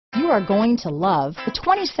are going to love the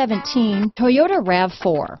 2017 Toyota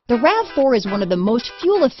RAV4. The RAV4 is one of the most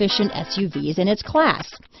fuel-efficient SUVs in its class.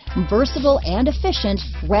 Versatile and efficient,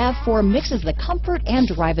 RAV4 mixes the comfort and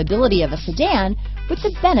drivability of a sedan with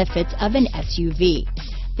the benefits of an SUV.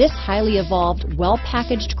 This highly evolved,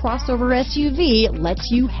 well-packaged crossover SUV lets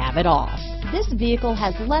you have it all. This vehicle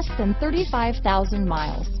has less than 35,000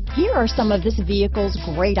 miles. Here are some of this vehicle's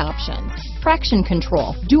great options: traction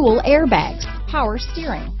control, dual airbags, power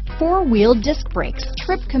steering, four-wheel disc brakes,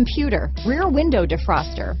 trip computer, rear window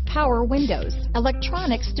defroster, power windows,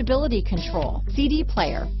 electronic stability control, CD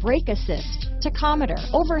player, brake assist, tachometer,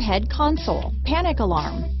 overhead console, panic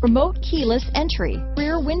alarm, remote keyless entry,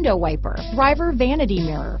 rear window wiper, driver vanity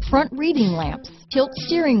mirror, front reading lamps, tilt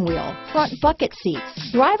steering wheel, front bucket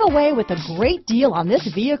seats. Drive away with a great deal on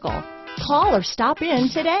this vehicle. Call or stop in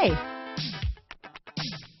today.